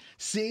 see?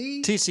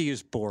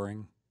 TCU's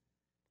boring.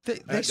 They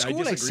score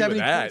I like disagree 70 with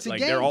that. points a Like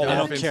game. they're all I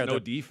don't offense, care. no They're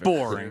defense.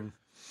 boring.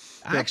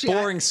 Actually,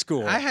 boring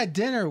school. I had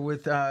dinner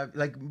with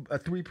like a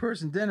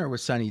 3-person dinner with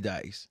Sonny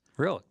Dykes.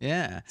 Really?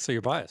 Yeah. So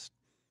you're biased.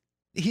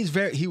 He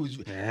was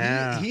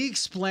Yeah. he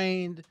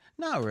explained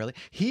Not really.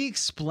 He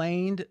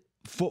explained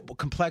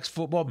complex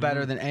football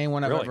better than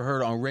anyone I've Really? ever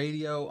heard on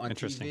radio, on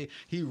Interesting.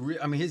 TV.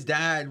 I mean, his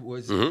dad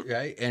was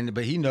right,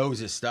 but he knows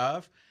his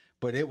stuff.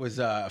 But it was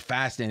a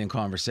fascinating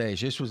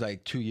conversation. This was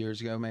like 2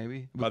 years ago,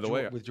 maybe. By the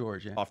way, with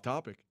George, yeah. Off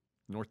topic.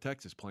 North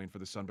Texas playing for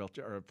the Sun Belt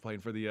or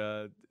playing for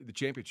the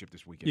championship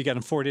this weekend. You got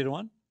him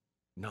 40-1.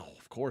 No,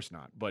 of course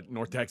not. But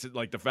North Texas,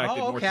 like the fact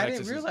that Oh, North okay. I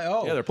Texas, didn't realize.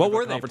 Oh, yeah, they're What playing for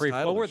were the they conference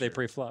title What were this they year.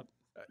 pre-flop?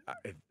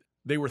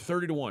 They were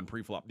 30-1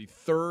 pre-flop, the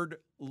third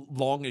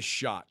longest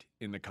shot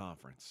in the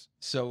conference.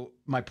 so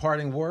my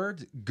parting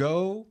words: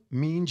 go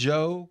Mean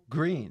Joe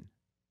Green,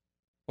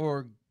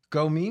 or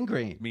go Mean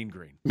Green. Mean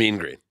Green. Mean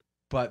Green.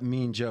 But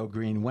Mean Joe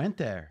Green went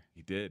there.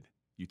 He did.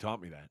 You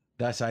taught me that.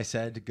 Thus, I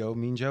said, go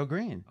Mean Joe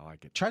Green. I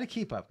like it. Try to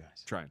keep up,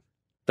 guys. Trying.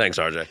 Thanks,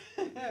 RJ.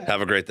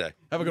 Have a great day.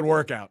 Have a good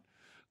workout.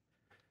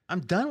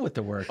 I'm done with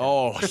the work.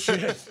 Oh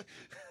shit.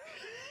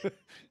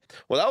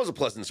 Well, that was a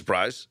pleasant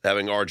surprise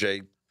having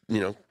RJ,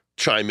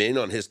 chime in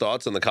on his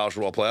thoughts on the college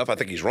football playoff. I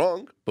think he's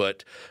wrong,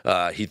 but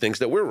he thinks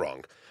that we're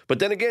wrong. But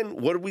then again,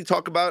 what did we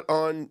talk about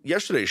on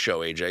yesterday's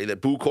show, AJ?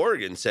 That Boo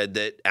Corrigan said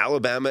that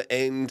Alabama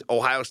and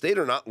Ohio State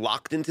are not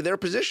locked into their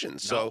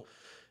positions. So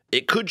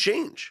it could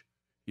change.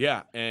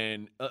 Yeah,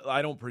 and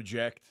I don't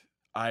project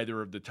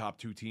either of the top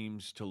two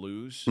teams to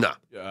lose. No.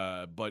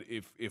 But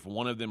if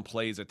one of them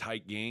plays a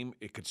tight game,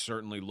 it could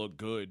certainly look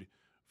good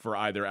for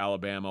either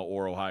Alabama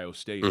or Ohio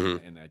State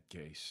in that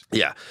case.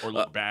 Yeah. Or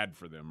look bad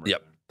for them.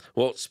 Yep.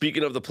 Well,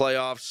 speaking of the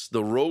playoffs,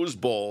 the Rose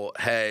Bowl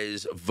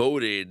has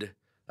voted,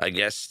 I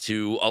guess,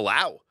 to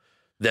allow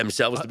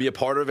themselves to be a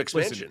part of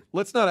expansion. Listen,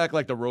 let's not act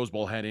like the Rose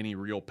Bowl had any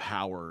real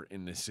power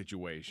in this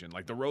situation.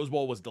 Like the Rose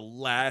Bowl was the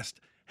last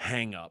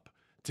hang-up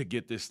to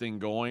get this thing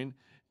going.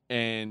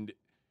 And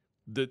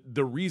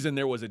the reason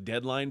there was a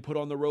deadline put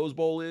on the Rose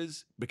Bowl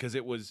is because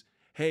it was,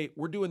 hey,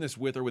 we're doing this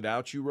with or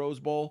without you, Rose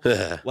Bowl.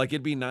 Like,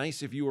 it'd be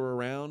nice if you were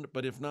around,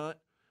 but if not,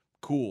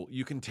 cool.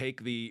 You can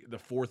take the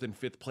fourth and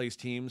fifth place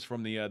teams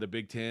from the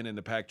Big Ten and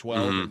the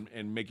Pac-12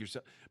 and make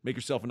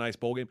yourself a nice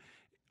bowl game.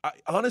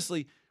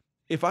 Honestly,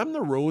 if I'm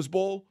the Rose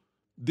Bowl,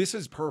 this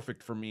is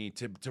perfect for me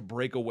to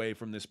break away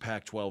from this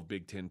Pac-12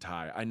 Big Ten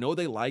tie. I know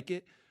they like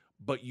it,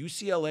 but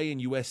UCLA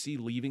and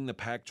USC leaving the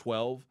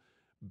Pac-12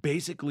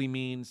 basically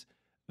means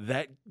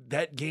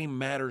that game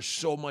matters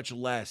so much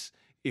less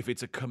if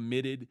it's a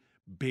committed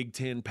Big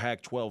Ten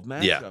Pac-12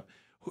 matchup. Yeah.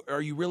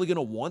 Are you really going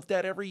to want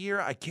that every year?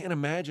 I can't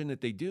imagine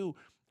that they do.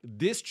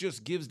 This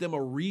just gives them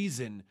a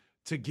reason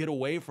to get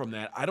away from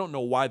that. I don't know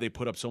why they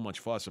put up so much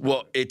fuss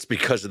about it. It's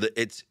because of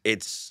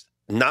it's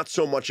not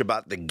so much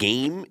about the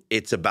game,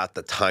 it's about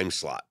the time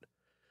slot.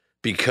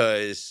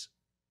 Because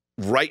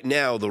right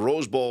now, the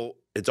Rose Bowl,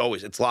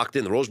 it's locked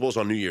in. The Rose Bowl's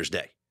on New Year's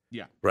Day.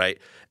 Yeah. Right?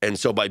 And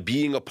so by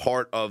being a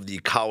part of the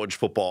college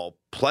football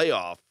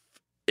playoff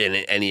in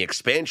any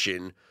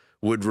expansion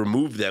would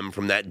remove them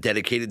from that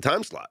dedicated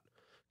time slot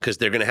because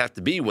they're going to have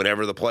to be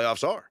whenever the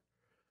playoffs are.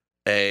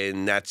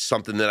 And that's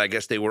something that I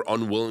guess they were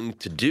unwilling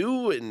to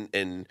do.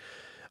 And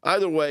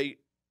either way,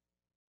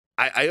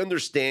 I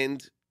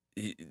understand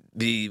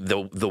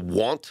the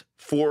want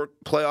for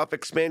playoff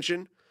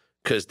expansion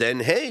because then,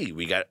 hey,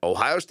 we got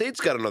Ohio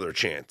State's got another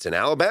chance and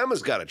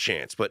Alabama's got a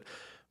chance. But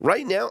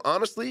right now,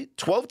 honestly,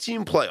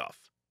 12-team playoff.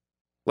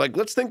 Like,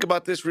 let's think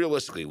about this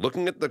realistically.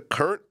 Looking at the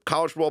current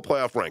college football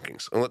playoff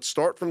rankings, and let's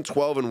start from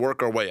 12 and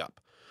work our way up.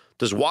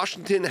 Does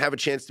Washington have a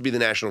chance to be the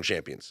national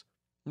champions?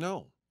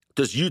 No.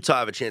 Does Utah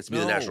have a chance to be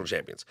the No. national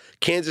champions?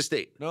 Kansas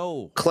State,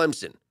 No.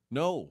 Clemson,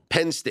 No.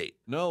 Penn State,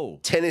 No.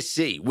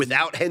 Tennessee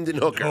without Hendon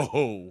Hooker,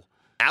 No.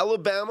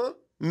 Alabama,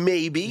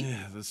 maybe.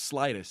 Yeah, the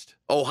slightest.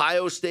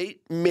 Ohio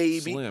State,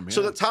 maybe. Slim,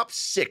 So yeah. the top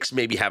 6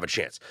 maybe have a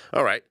chance.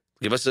 All right,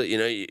 give us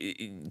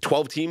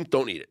 12 team,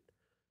 don't need it.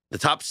 The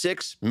top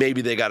 6,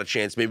 maybe they got a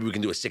chance. Maybe we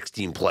can do a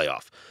 16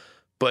 playoff.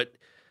 But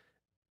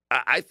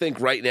I think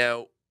right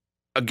now,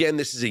 again,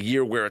 this is a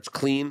year where it's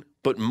clean.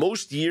 But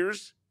most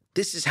years,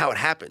 this is how it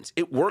happens.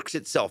 It works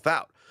itself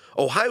out.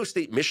 Ohio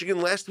State,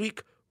 Michigan last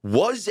week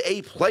was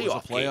a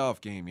playoff,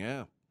 game,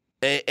 yeah.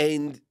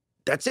 And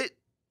that's it.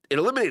 It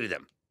eliminated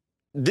them.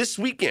 This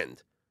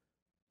weekend,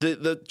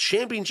 the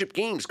championship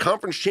games,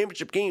 conference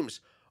championship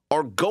games,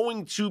 are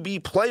going to be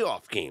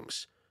playoff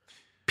games.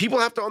 People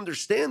have to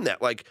understand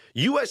that. Like,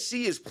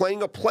 USC is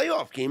playing a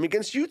playoff game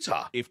against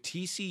Utah. If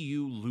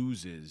TCU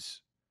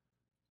loses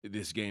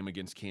this game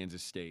against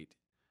Kansas State,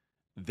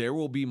 there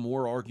will be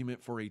more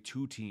argument for a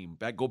two-team.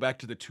 Go back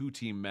to the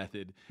two-team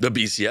method. The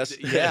BCS?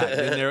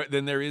 Yeah,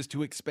 than there is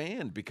to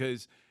expand.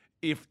 Because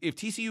if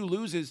TCU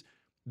loses,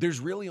 there's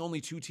really only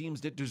two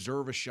teams that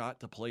deserve a shot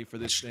to play for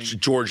this thing.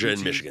 Georgia and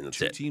Two teams- Michigan, that's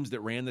two it. teams that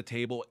ran the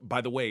table,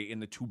 by the way, in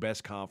the two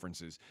best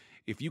conferences.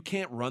 If you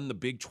can't run the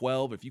Big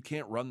 12, if you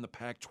can't run the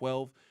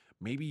Pac-12,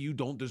 maybe you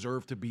don't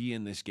deserve to be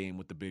in this game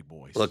with the big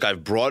boys. Look,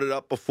 I've brought it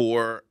up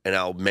before, and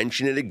I'll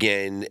mention it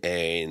again.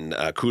 And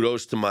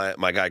kudos to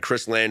my guy,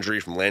 Chris Landry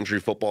from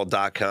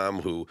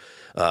LandryFootball.com, who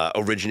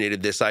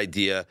originated this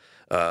idea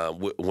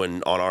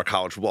when on our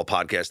college football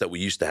podcast that we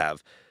used to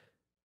have.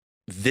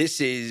 This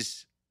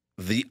is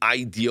the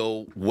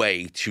ideal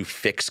way to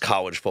fix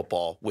college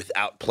football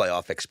without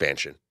playoff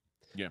expansion.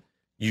 Yeah.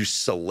 You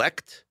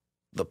select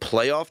the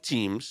playoff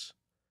teams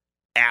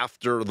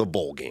after the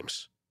bowl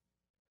games.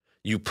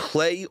 You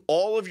play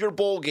all of your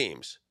bowl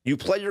games. You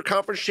play your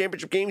conference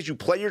championship games. You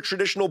play your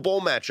traditional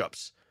bowl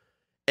matchups.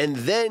 And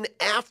then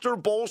after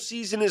bowl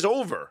season is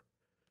over,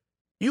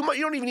 you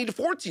don't even need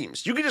 4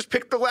 teams. You can just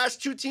pick the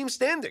last 2 teams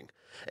standing.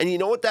 And you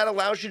know what that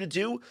allows you to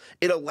do?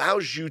 It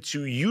allows you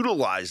to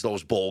utilize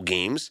those bowl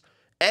games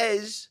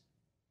as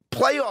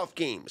playoff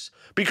games.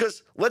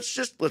 Because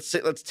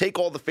let's take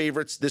all the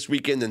favorites this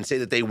weekend and say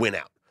that they win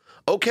out.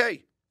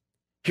 Okay,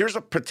 here's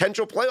a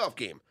potential playoff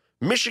game.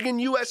 Michigan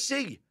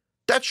USC.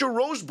 That's your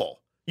Rose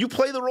Bowl. You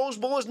play the Rose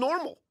Bowl as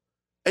normal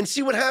and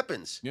see what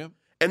happens. Yeah.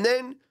 And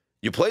then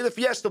you play the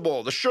Fiesta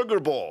Bowl, the Sugar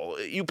Bowl.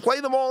 You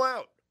play them all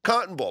out.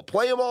 Cotton Bowl,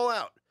 play them all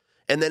out.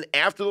 And then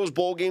after those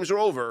bowl games are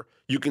over,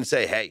 you can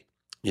say, hey,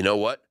 you know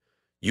what?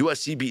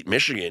 USC beat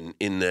Michigan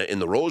in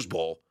the Rose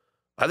Bowl.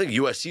 I think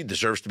USC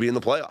deserves to be in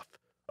the playoff.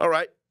 All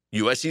right,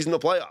 USC's in the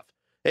playoff.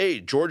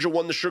 Hey, Georgia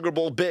won the Sugar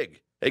Bowl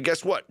big. Hey,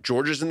 guess what?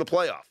 Georgia's in the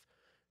playoff.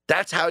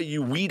 That's how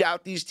you weed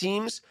out these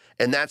teams,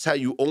 and that's how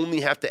you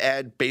only have to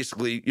add,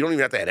 basically, you don't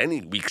even have to add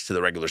any weeks to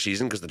the regular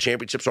season because the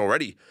championship's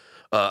already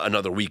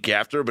another week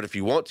after. But if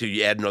you want to,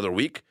 you add another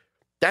week.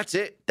 That's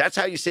it. That's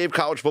how you save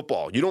college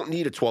football. You don't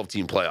need a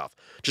 12-team playoff.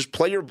 Just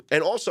play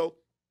and also,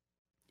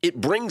 it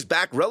brings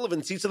back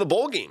relevancy to the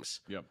bowl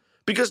games. Yep.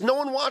 Because no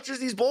one watches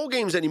these bowl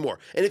games anymore.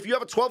 And if you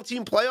have a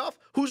 12-team playoff,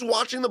 who's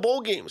watching the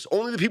bowl games?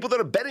 Only the people that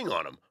are betting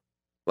on them.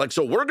 Like,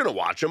 so we're going to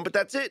watch them, but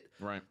that's it.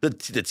 Right. The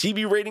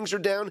TV ratings are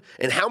down,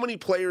 and how many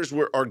players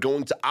are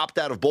going to opt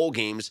out of bowl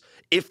games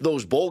if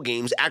those bowl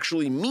games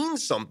actually mean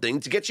something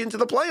to get you into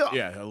the playoff?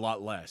 Yeah, a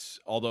lot less.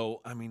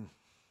 Although, I mean,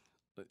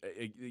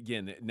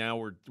 again,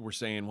 now we're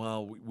saying,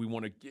 well, we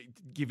want to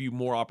give you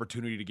more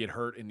opportunity to get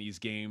hurt in these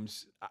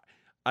games.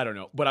 I don't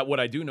know. But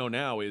what I do know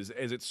now is,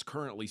 as it's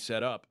currently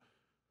set up,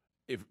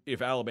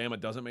 if Alabama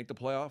doesn't make the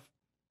playoff,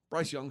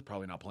 Bryce Young's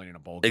probably not playing in a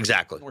bowl game.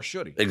 Exactly. Nor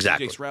should he.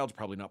 Exactly. CJ Stroud's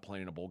probably not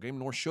playing in a bowl game,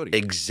 nor should he.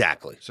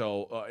 Exactly.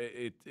 So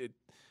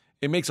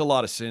it makes a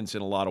lot of sense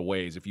in a lot of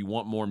ways. If you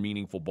want more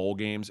meaningful bowl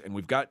games, and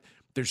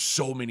there's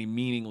so many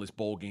meaningless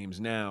bowl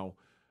games now,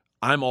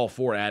 I'm all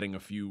for adding a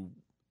few,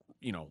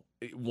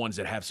 ones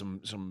that have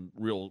some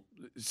real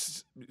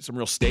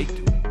stake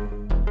to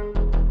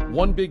it.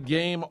 One big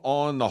game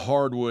on the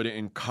hardwood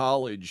in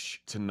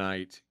college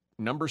tonight.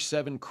 Number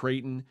 7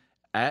 Creighton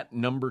at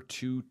number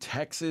 2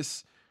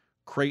 Texas.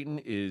 Creighton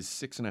is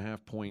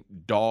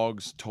 6.5-point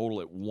dogs,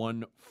 total at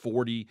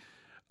 140.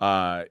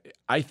 I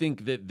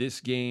think that this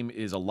game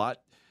is a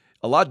lot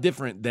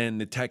different than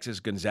the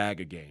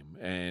Texas-Gonzaga game.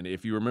 And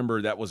if you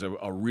remember, that was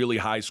a really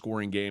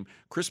high-scoring game.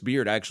 Chris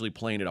Beard actually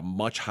playing at a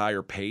much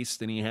higher pace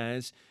than he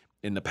has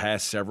in the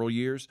past several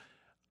years.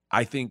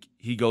 I think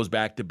he goes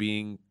back to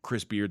being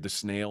Chris Beard, the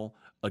snail,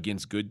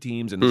 against good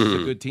teams, and this is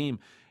a good team.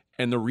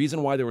 And the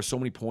reason why there were so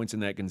many points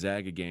in that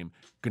Gonzaga game,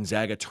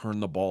 Gonzaga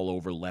turned the ball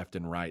over left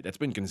and right. That's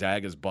been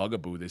Gonzaga's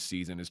bugaboo this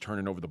season, is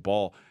turning over the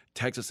ball.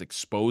 Texas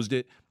exposed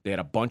it. They had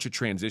a bunch of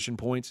transition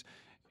points.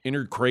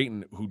 Entered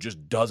Creighton, who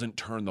just doesn't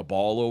turn the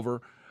ball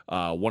over.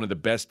 One of the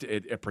best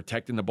at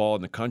protecting the ball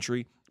in the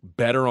country.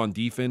 Better on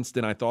defense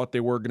than I thought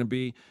they were going to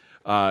be.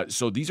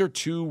 So these are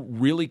 2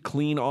 really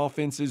clean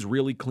offenses,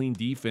 really clean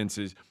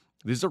defenses.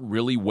 This is a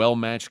really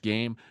well-matched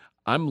game.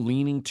 I'm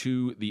leaning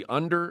to the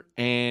under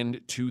and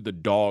to the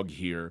dog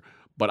here.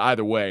 But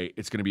either way,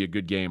 it's going to be a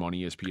good game on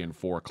ESPN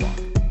 4 o'clock.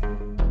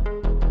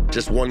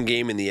 Just one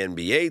game in the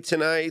NBA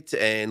tonight,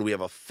 and we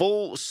have a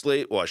full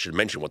slate. Well, I should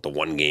mention what the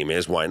one game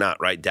is. Why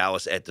not, right?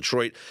 Dallas at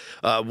Detroit.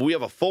 We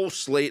have a full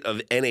slate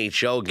of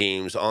NHL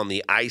games on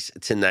the ice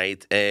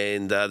tonight,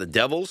 and the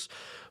Devils,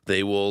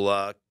 they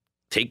will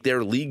take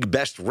their league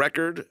best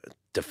record,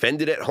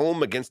 defend it at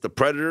home against the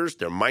Predators.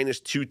 They're minus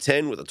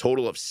 210 with a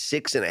total of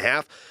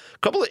 6.5. A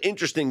couple of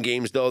interesting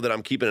games, though, that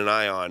I'm keeping an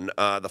eye on.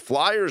 The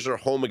Flyers are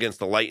home against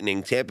the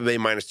Lightning. Tampa Bay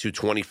minus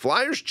 220.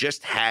 Flyers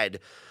just had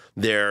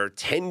their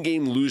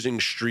 10-game losing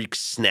streak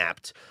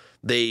snapped.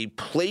 They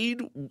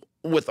played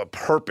with a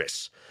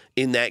purpose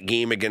in that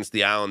game against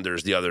the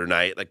Islanders the other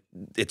night. Like,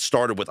 it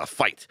started with a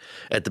fight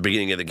at the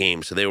beginning of the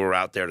game, so they were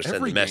out there to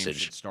send the message. Every game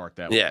should start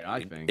that way,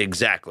 I think.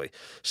 Exactly.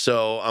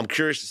 So I'm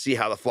curious to see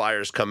how the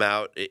Flyers come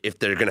out, if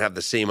they're going to have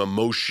the same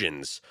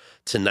emotions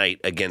tonight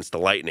against the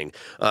Lightning.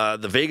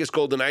 The Vegas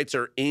Golden Knights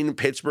are in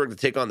Pittsburgh to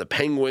take on the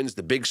Penguins.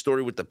 The big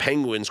story with the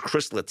Penguins,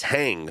 Chris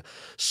Letang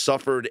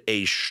suffered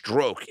a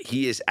stroke.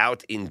 He is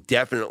out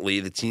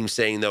indefinitely. The team's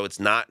saying, though, it's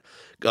not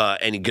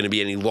going to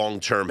be any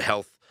long-term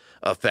health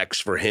effects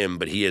for him,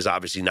 but he is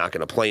obviously not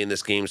going to play in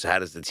this game. So how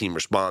does the team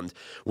respond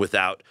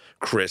without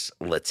Chris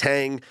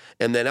Letang?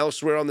 And then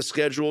elsewhere on the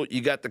schedule,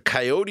 you got the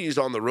Coyotes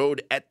on the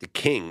road at the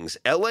Kings.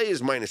 LA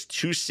is minus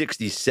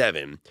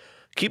 267.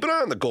 Keep an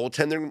eye on the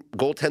goaltending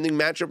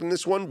matchup in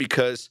this one,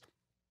 because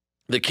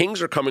the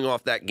Kings are coming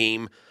off that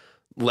game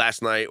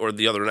last night or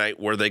the other night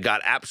where they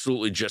got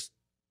absolutely just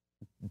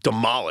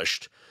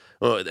demolished.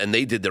 And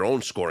they did their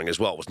own scoring as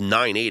well. It was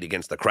 9-8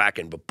 against the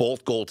Kraken, but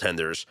both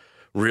goaltenders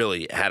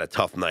really had a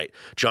tough night.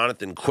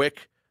 Jonathan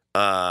Quick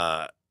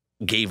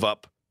gave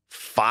up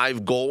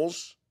 5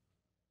 goals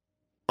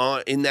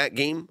in that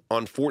game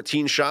on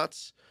 14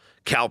 shots.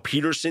 Cal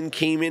Peterson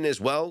came in as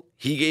well.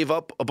 He gave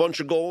up a bunch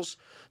of goals.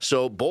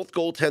 So both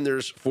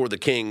goaltenders for the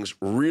Kings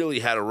really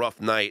had a rough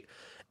night.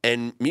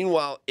 And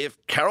meanwhile, if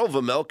Karel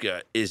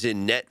Vejmelka is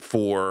in net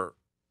for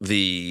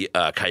the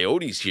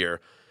Coyotes here,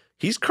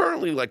 he's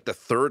currently like the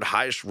 3rd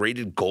highest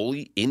rated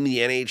goalie in the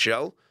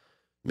NHL.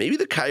 Maybe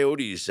the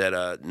Coyotes at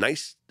a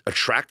nice,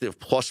 attractive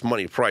plus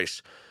money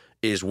price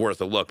is worth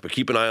a look. But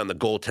keep an eye on the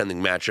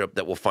goaltending matchup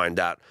that we'll find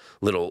out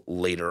a little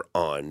later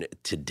on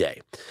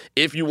today.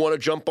 If you want to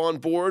jump on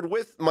board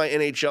with my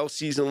NHL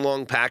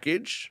season-long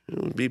package,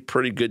 it would be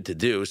pretty good to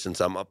do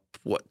since I'm up,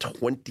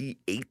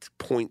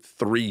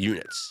 28.3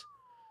 units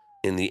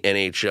in the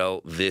NHL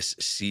this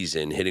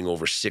season, hitting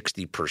over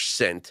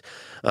 60%.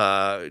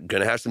 Going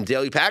to have some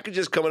daily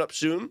packages coming up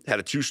soon. Had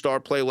a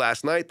 2-star play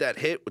last night that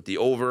hit with the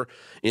over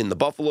in the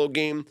Buffalo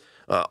game.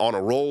 On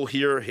a roll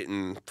here,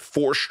 hitting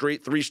 4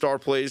 straight 3-star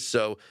plays.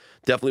 So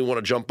definitely want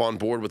to jump on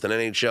board with an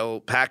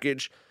NHL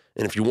package.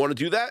 And if you want to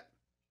do that,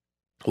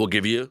 we'll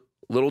give you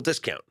a little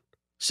discount.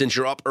 Since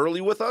you're up early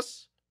with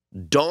us,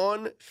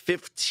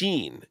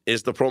 DAWN15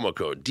 is the promo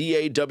code.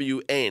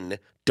 DAWN,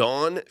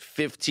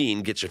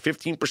 DAWN15 gets you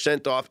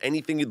 15% off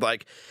anything you'd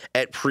like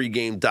at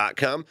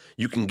pregame.com.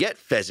 You can get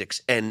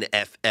Fezzik's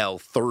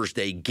NFL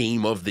Thursday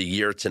Game of the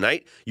Year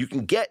tonight. You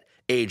can get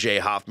A.J.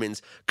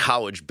 Hoffman's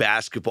college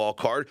basketball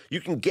card. You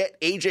can get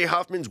A.J.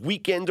 Hoffman's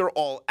Weekender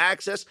All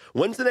Access.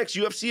 When's the next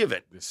UFC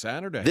event? This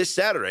Saturday. This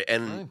Saturday.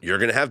 And you're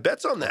going to have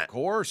bets on that. Of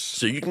course.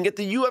 So you can get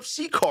the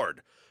UFC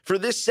card for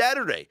this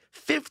Saturday.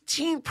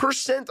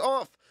 15%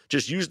 off.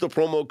 Just use the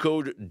promo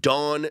code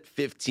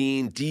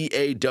DAWN15,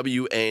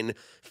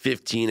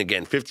 DAWN15.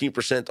 Again,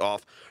 15%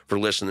 off for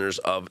listeners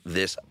of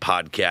this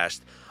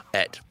podcast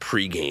at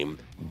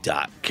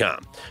pregame.com.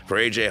 For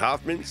A.J.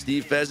 Hoffman,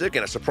 Steve Fezzik,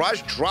 and a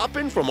surprise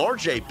drop-in from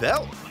R.J.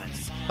 Bell,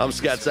 I'm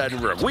Scott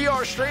Seidenberg. We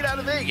are Straight Out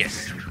of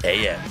Vegas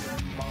AM.